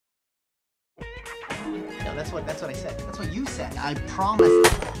No, that's what I said. That's what you said. I promise.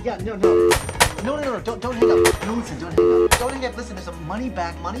 Yeah, no. Don't hang up. No, listen, don't hang up. Don't hang up. Listen, there's a money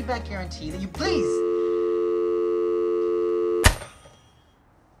back guarantee that you please.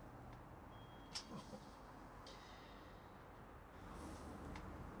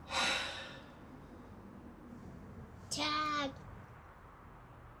 Tag.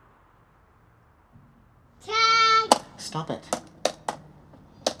 Stop it.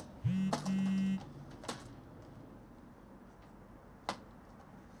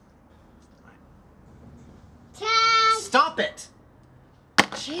 Stop it!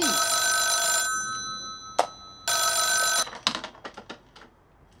 Jeez.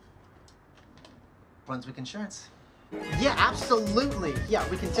 Brunswick Insurance. Yeah, absolutely. Yeah,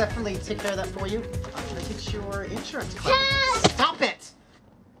 we can definitely take care of that for you. Can I get your insurance claim? Stop it!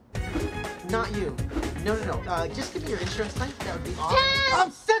 Not you. No. Just give me your insurance claim. That would be awesome. I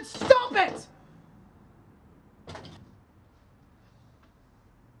said stop it!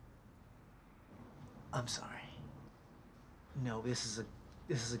 I'm sorry. No, this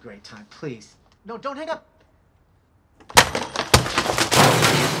is a great time. Please. No, don't hang up.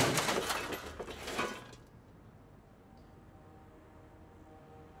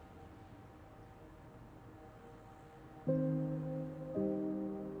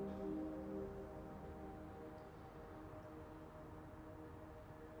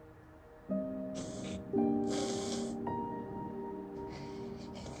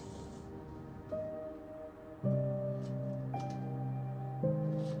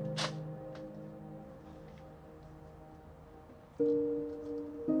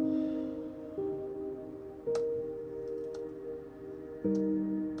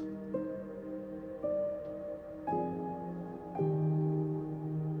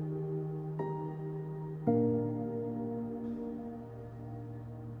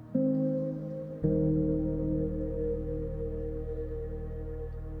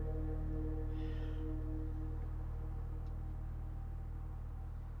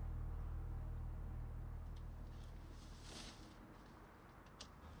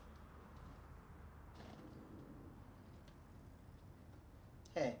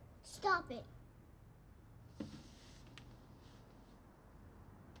 Hey. Stop it.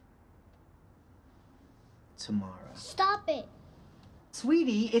 Tamara. Stop it.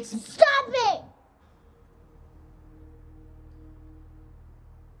 Sweetie, it's... Stop it!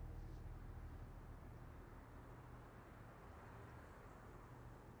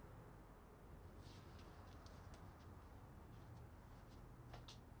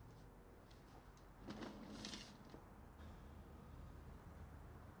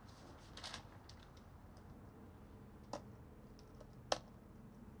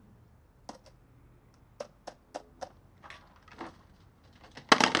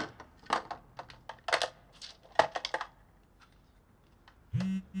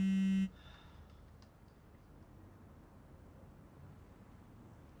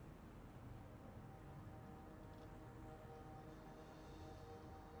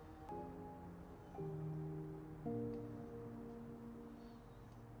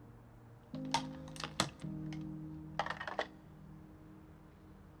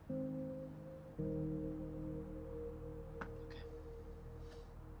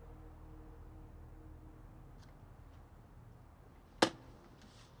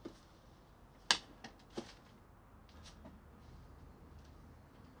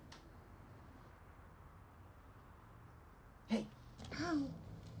 Hey. Ow.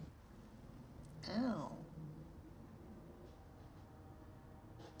 Ow.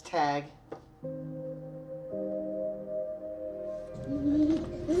 Tag.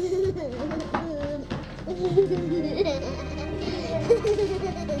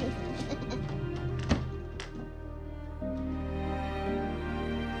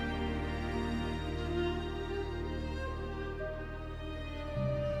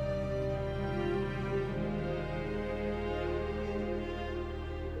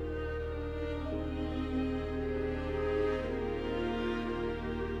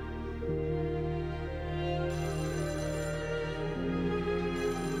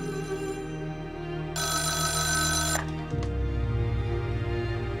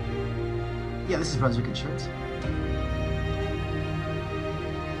 Yeah, this is Brunswick Insurance.